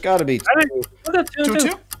 because there's got to be What about 2 2 and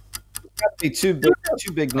and 2? 2?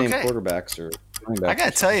 two big name Okay. quarterbacks or running backs. I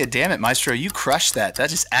gotta tell you, damn it, Maestro, you crushed that.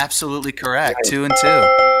 That is absolutely correct. 2 and 2.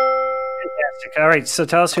 Fantastic. All right, so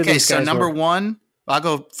tell us who Okay, these so guys number were. 1, I'll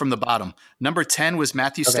go from the bottom. Number 10 was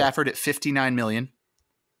Matthew Stafford at $59 million.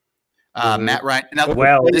 Matt Ryan. Now,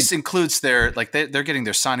 Well- this includes they're getting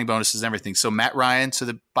their signing bonuses and everything. So Matt Ryan. So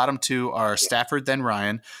the bottom 2 are Stafford, then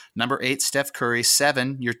Ryan. Number 8, Steph Curry.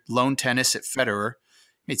 7, your lone tennis at Federer,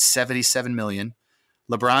 made $77 million.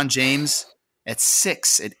 LeBron James at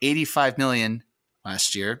 6 at $85 million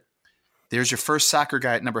last year. There's your first soccer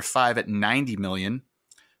guy at number 5 at $90 million.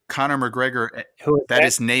 Conor McGregor. Who is That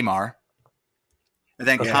is Neymar. And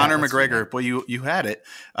then Okay, Conor that's McGregor, boy, you had it,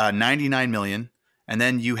 $99 million. And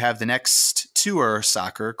then you have the next 2 are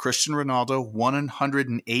soccer. Cristiano Ronaldo,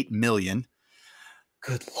 $108 million.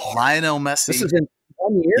 Good Lord. Lionel Messi. This is in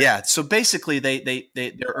 1 year. Yeah. So basically,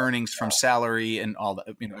 their earnings from salary and all that,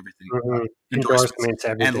 everything. Mhm. Endorsements. Endorsements,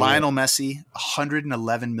 everything. And Lionel Messi,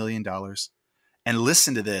 $111 million. And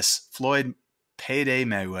listen to this, Floyd Payday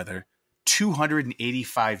Mayweather,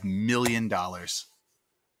 $285 million.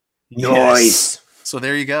 Nice. So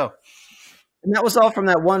there you go. And that was all from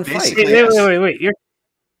that one fight. Basically, Wait.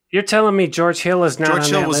 You're telling me George Hill is not George on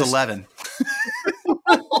Hill that was list? 11.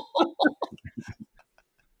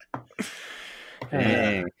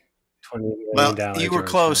 Dang. $20 million. Well, you were George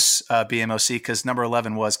close, BMOC, because number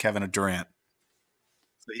 11 was Kevin Durant.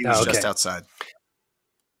 So he was Oh, okay. just outside.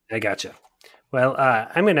 Hill. I gotcha. Well,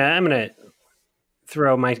 I'm gonna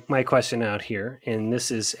throw my question out here, and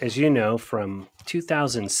this is, as you know, from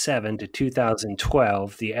 2007 to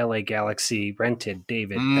 2012, the LA Galaxy rented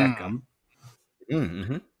David Beckham.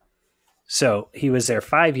 Mm-hmm. So he was there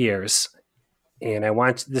 5 years, and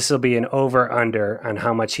this will be an over-under on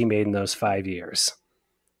how much he made in those 5 years.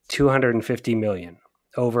 $250 million.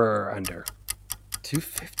 Over or under?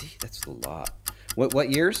 250. That's a lot. What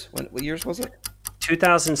years? What years was it?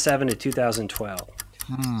 2007 to 2012.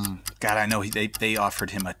 God, I know they offered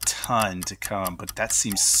him a ton to come, but that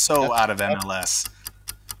seems so out of MLS.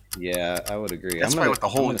 Yeah, I would agree. That's probably what the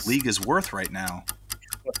whole I'm gonna- league is worth right now.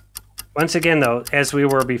 Once again, though, as we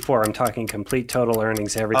were before, I'm talking complete total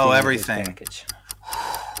earnings, everything. Oh, in his everything. package.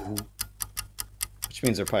 Which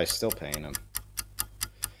means they're probably still paying him.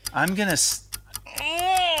 I'm gonna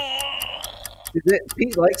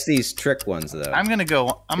Pete likes these trick ones, though. I'm gonna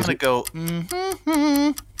go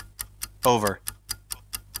over.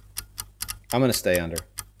 I'm going to stay under.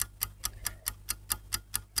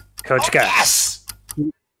 Coach Scott, Yes.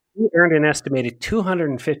 he earned an estimated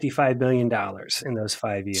 $255 million in those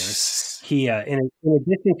 5 years. He, in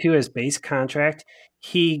addition to his base contract,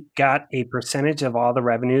 he got a percentage of all the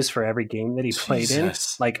revenues for every game that he played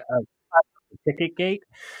Jesus. in, like a ticket gate.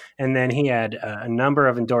 And then he had a number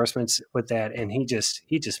of endorsements with that, and he just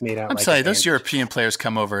made out. I'm like telling you, a those bandit. European players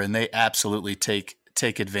come over and they absolutely take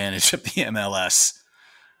advantage of the MLS.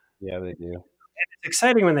 Yeah, they do. It's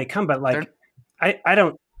exciting when they come, but like They're- I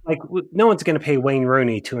don't like. No one's going to pay Wayne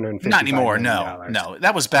Rooney $250. Not anymore. No,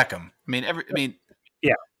 that was Beckham.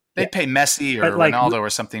 Yeah. They'd pay Messi or But, like, Ronaldo or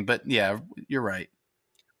something. But yeah, you're right.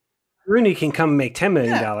 Rooney can come and make $10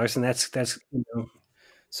 million, and that's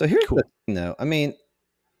So here's Cool. the thing, though. I mean,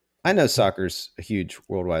 I know soccer's a huge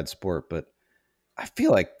worldwide sport, but I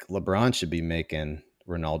feel like LeBron should be making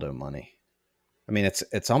Ronaldo money. I mean,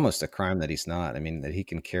 it's almost a crime that he's not. I mean, that he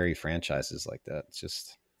can carry franchises like that. It's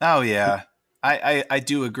just Oh yeah. I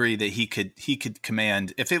do agree that he could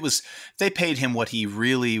command if they paid him what he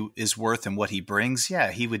really is worth and what he brings,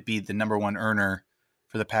 yeah, he would be the number one earner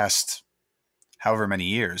for the past however many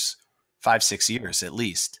years, 5-6 years at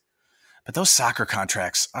least. But those soccer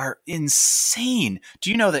contracts are insane.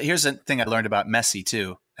 Do you know that here's a thing I learned about Messi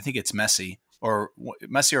too? I think it's Messi or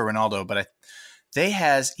Ronaldo, but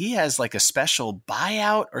he has like a special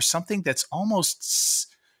buyout or something that's almost,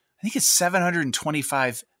 I think it's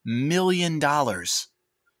 $725 million to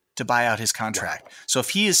buy out his contract. So if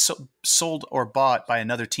he is sold or bought by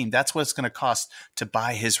another team, that's what it's going to cost to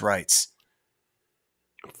buy his rights.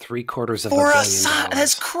 $750 million.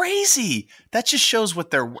 That's crazy. That just shows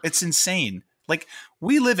it's insane. Like,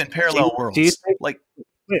 we live in parallel worlds. Do you think,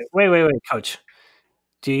 wait, Coach.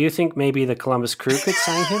 Do you think maybe the Columbus Crew could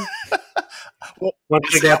sign him?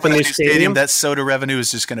 Once they get up in the stadium, that soda revenue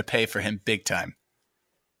is just going to pay for him big time.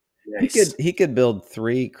 Nice. He could build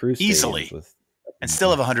 3 Crew easily and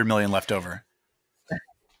still have $100 million left over.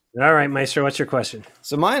 All right, Maestro, what's your question?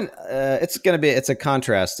 So mine, it's a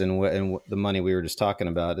contrast in the money we were just talking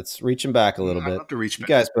about. It's reaching back a little bit. Love to reach back.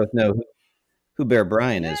 You guys both know who Bear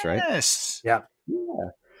Bryant is, right? Yes. Yeah.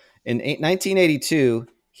 In 1982,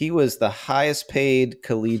 he was the highest paid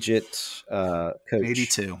collegiate coach.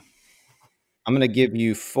 82. I'm going to give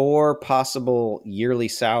you 4 possible yearly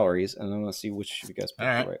salaries, and I'm going to see which of you guys pick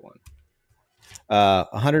the right one.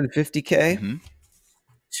 150K,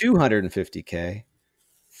 250K,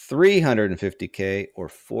 350K, or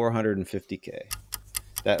 450K.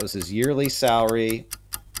 That was his yearly salary,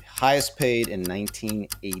 highest paid in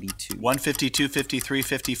 1982. 150, 250,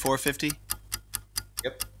 350, 450?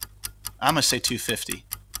 Yep. I'm going to say 250.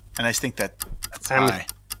 And I think that's high.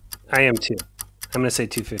 I am too. I'm going to say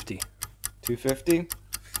 250. 250? You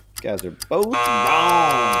guys are both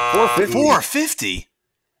wrong. 450. 450?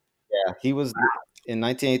 Yeah, he was in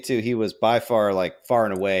 1982. He was by far, far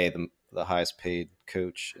and away, the highest paid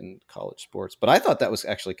coach in college sports. But I thought that was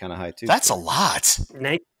actually kind of high too. That's a lot.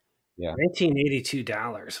 Yeah,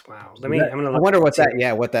 $1982. Wow. I wonder what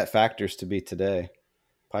that factors to be today.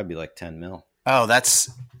 Probably be like 10 mil. Oh,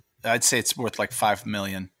 I'd say it's worth like $5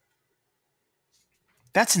 million.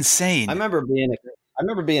 That's insane. I remember being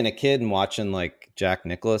a kid and watching like Jack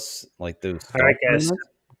Nicklaus, like those. All right, guys.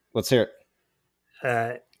 Let's hear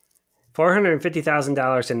it. $450,000 in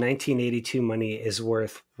 1982 money is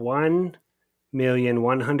worth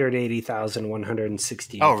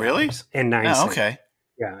 $1,180,160. Oh, really? And 9 cents. Oh, okay.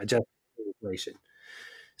 Yeah, adjusted for inflation.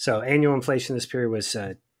 So annual inflation this period was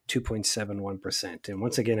 2.71%. And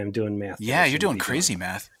once again, I'm doing math. Yeah, you're doing crazy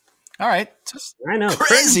math. All right. I know.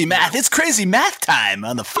 Crazy math. It's crazy math time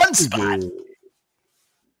on the fun spot.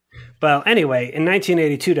 Well, anyway, in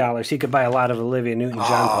 $1982, he could buy a lot of Olivia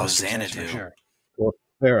Newton-John posters. Xanadu. For sure.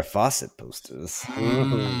 Farrah Fawcett posters.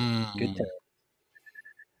 Mm-hmm. Good time.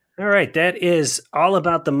 All right, that is all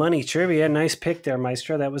about the money trivia. Nice pick there,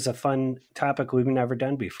 Maestro. That was a fun topic we've never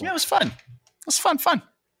done before. Yeah, it was fun. It was fun.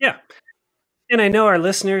 Yeah. And I know our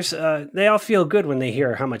listeners, they all feel good when they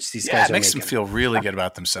hear how much these guys are making. Yeah, it makes them feel really good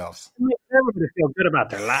about themselves. It makes everybody feel good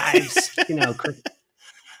about their lives.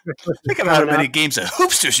 Think about how many games of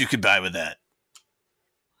Hoopsters you could buy with that.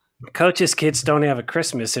 Coach's kids don't have a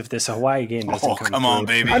Christmas if this Hawaii game doesn't come on,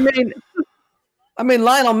 baby. I mean,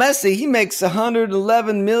 Lionel Messi, he makes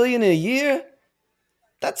 $111 million a year.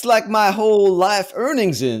 That's like my whole life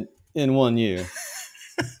earnings in 1 year.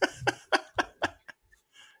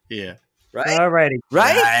 Yeah. Right? All righty.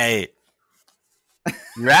 Right?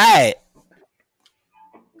 Right.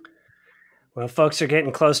 Well, folks are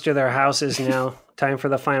getting close to their houses now. Time for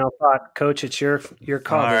the final thought. Coach, it's your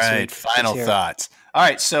call All this right, week. final thoughts. All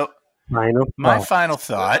right, so my final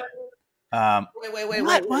thought. Wait.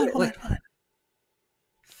 What?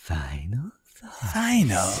 Final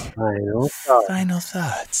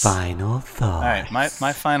thoughts. All right,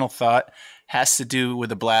 my final thought has to do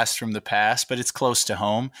with a blast from the past, but it's close to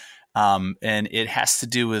home. And it has to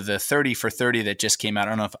do with the 30 for 30 that just came out.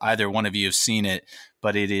 I don't know if either one of you have seen it,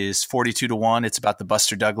 but it is 42-1. It's about the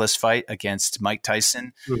Buster Douglas fight against Mike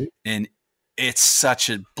Tyson. Mm-hmm. And it's such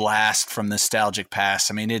a blast from nostalgic past.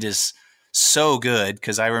 I mean, it is so good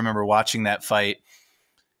because I remember watching that fight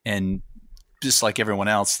and just like everyone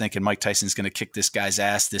else thinking Mike Tyson's going to kick this guy's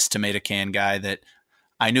ass, this tomato can guy that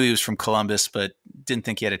I knew he was from Columbus, but didn't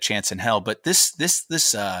think he had a chance in hell. But this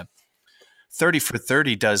 30 for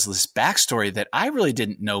 30 does this backstory that I really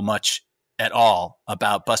didn't know much at all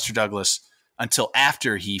about Buster Douglas until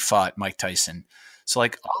after he fought Mike Tyson. So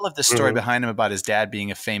like all of the story behind him about his dad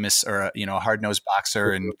being a famous or a hard-nosed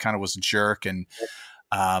boxer and kind of was a jerk and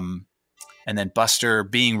then Buster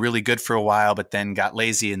being really good for a while, but then got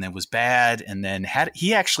lazy and then was bad. And then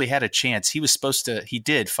he actually had a chance. He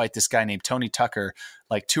did fight this guy named Tony Tucker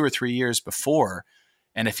like 2 or 3 years before.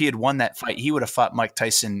 And if he had won that fight, he would have fought Mike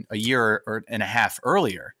Tyson a year and a half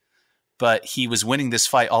earlier. But he was winning this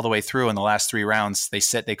fight all the way through. In the last 3 rounds,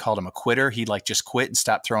 they called him a quitter. He just quit and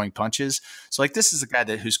stopped throwing punches. So this is a guy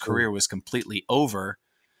whose career was completely over.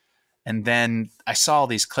 And then I saw all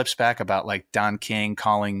these clips back about like Don King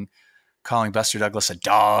calling calling Buster Douglas a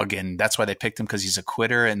dog, and that's why they picked him because he's a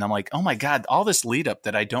quitter. And I'm like, oh my God, all this lead up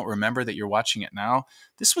that I don't remember that you're watching it now.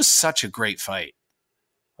 This was such a great fight.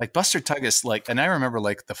 Like Buster Douglas, like, and I remember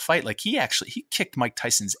like the fight, like he kicked Mike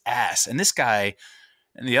Tyson's ass. And this guy,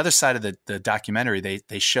 and the other side of the documentary,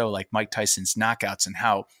 they show like Mike Tyson's knockouts and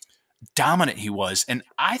how dominant he was. And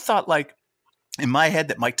I thought like in my head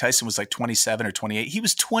that Mike Tyson was like 27 or 28. He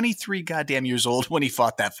was 23 goddamn years old when he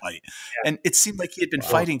fought that fight. Yeah. And it seemed like he had been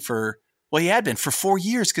fighting for 4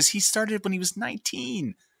 years because he started when he was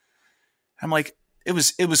 19. I'm like, it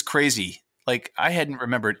was crazy. Like I hadn't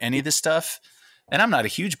remembered any of this stuff. And I'm not a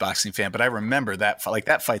huge boxing fan, but I remember that fight. Like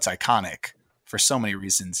that fight's iconic for so many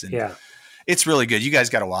reasons. And yeah, it's really good. You guys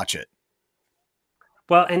got to watch it.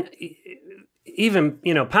 Well, and even,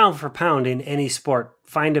 pound for pound in any sport,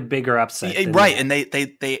 find a bigger upset. Right. And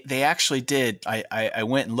they actually did. I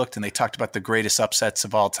went and looked and they talked about the greatest upsets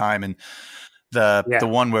of all time. And the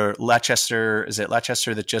one where Leicester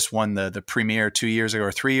that just won the Premier 2 years ago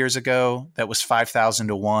or 3 years ago, that was 5,000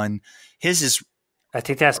 to 1. His is, I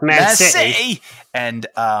think that's Man City. And,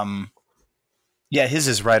 his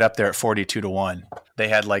is right up there at 42 to 1. They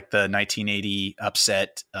had like the 1980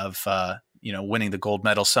 upset of, winning the gold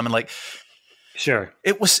medal. Something like, sure,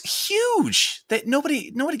 it was huge. That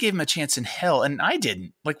nobody gave him a chance in hell, and I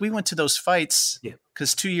didn't. Like we went to those fights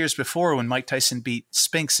because 2 years before, when Mike Tyson beat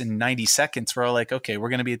Spinks in 90 seconds, we're all like, okay, we're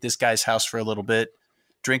going to be at this guy's house for a little bit,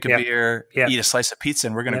 drink a beer, eat a slice of pizza,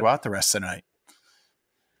 and we're going to go out the rest of the night.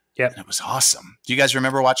 Yep, and it was awesome. Do you guys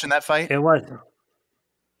remember watching that fight? It was.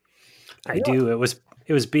 I do. It was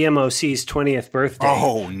BMOC's 20th birthday.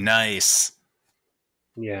 Oh, nice.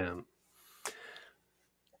 Yeah.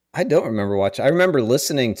 I don't remember watching. I remember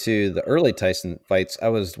listening to the early Tyson fights. I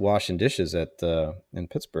was washing dishes in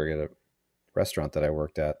Pittsburgh at a restaurant that I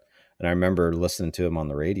worked at, and I remember listening to him on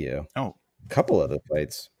the radio. Oh, a couple of the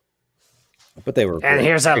fights, but they were. And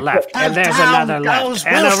here's a left, and there's another left,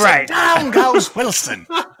 and a right. Down goes Wilson.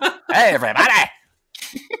 Hey, everybody!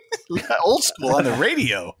 Old school on the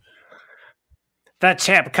radio. That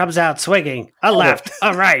champ comes out swinging a left,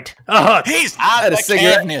 a right, a hook. He's on the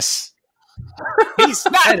canvas. He's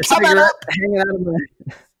not coming up.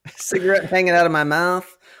 Cigarette hanging out of my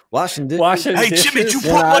mouth. Washing dishes. Hey, Jimmy, you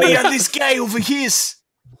put money on this guy over here.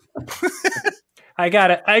 I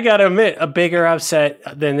gotta admit, a bigger upset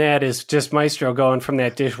than that is just Maestro going from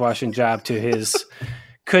that dishwashing job to his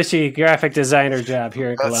cushy graphic designer job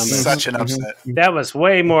here in Columbus. Such an upset. That was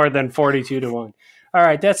way more than 42 to 1. All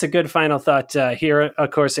right, that's a good final thought here,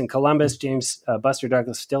 of course, in Columbus. James Buster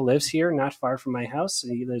Douglas still lives here, not far from my house.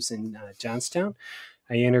 He lives in Johnstown.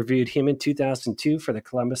 I interviewed him in 2002 for the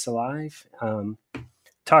Columbus Alive.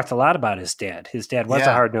 Talked a lot about his dad. His dad was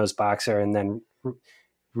a hard-nosed boxer and then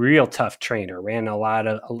real tough trainer, ran a lot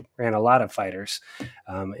of fighters.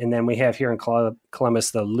 And then we have here in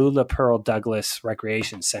Columbus the Lula Pearl Douglas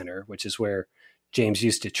Recreation Center, which is where James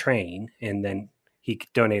used to train, and then he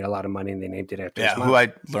donated a lot of money and they named it after his mom. Who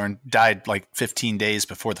I learned died like 15 days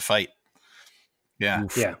before the fight. Yeah.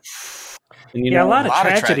 Yeah. And a lot of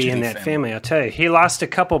tragedy in that family, I'll tell you. He lost a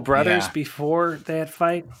couple brothers before that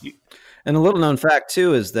fight. And a little known fact,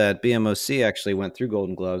 too, is that BMOC actually went through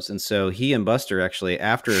Golden Gloves. And so he and Buster actually,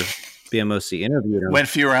 after BMOC interviewed him, went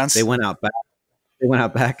a few rounds. They went out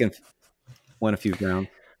back and won a few rounds.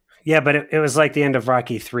 Yeah, but it was like the end of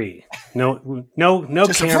Rocky 3. No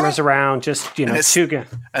cameras around, just, two guys.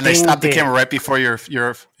 And they stopped the camera right before your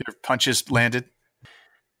punches landed.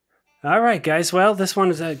 All right, guys. Well, this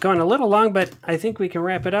one is going a little long, but I think we can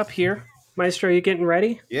wrap it up here. Maestro, you getting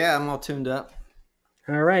ready? Yeah, I'm all tuned up.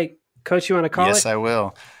 All right. Coach, you want to call it? Yes, I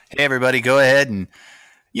will. Hey, everybody, go ahead and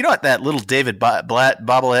you know what, that little David Blatt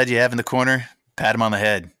bobblehead you have in the corner? Pat him on the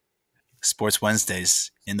head. Sports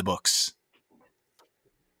Wednesdays in the books.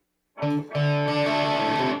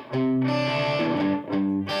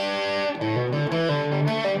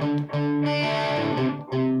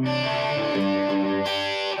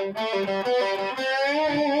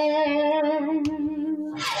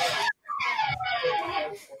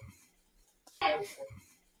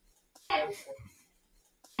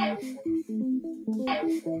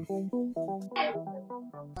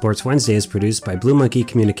 Sports Wednesday is produced by Blue Monkey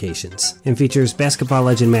Communications and features basketball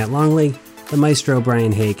legend Matt Longley, the maestro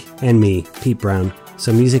Brian Hake, and me, Pete Brown.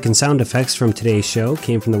 Some music and sound effects from today's show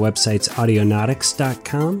came from the websites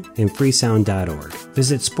audionautics.com and freesound.org.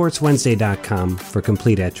 Visit sportswednesday.com for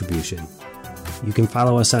complete attribution. You can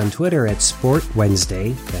follow us on Twitter at Sport Wednesday,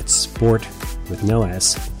 that's sport with no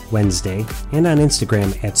S, Wednesday, and on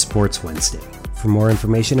Instagram at Sports Wednesday. For more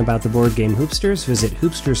information about the board game Hoopsters, visit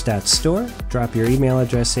hoopsters.store, drop your email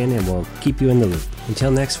address in, and we'll keep you in the loop. Until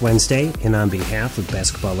next Wednesday, and on behalf of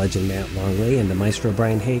basketball legend Matt Longley and the maestro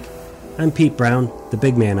Brian Hake, I'm Pete Brown, the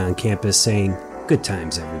big man on campus, saying, good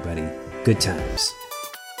times, everybody. Good times.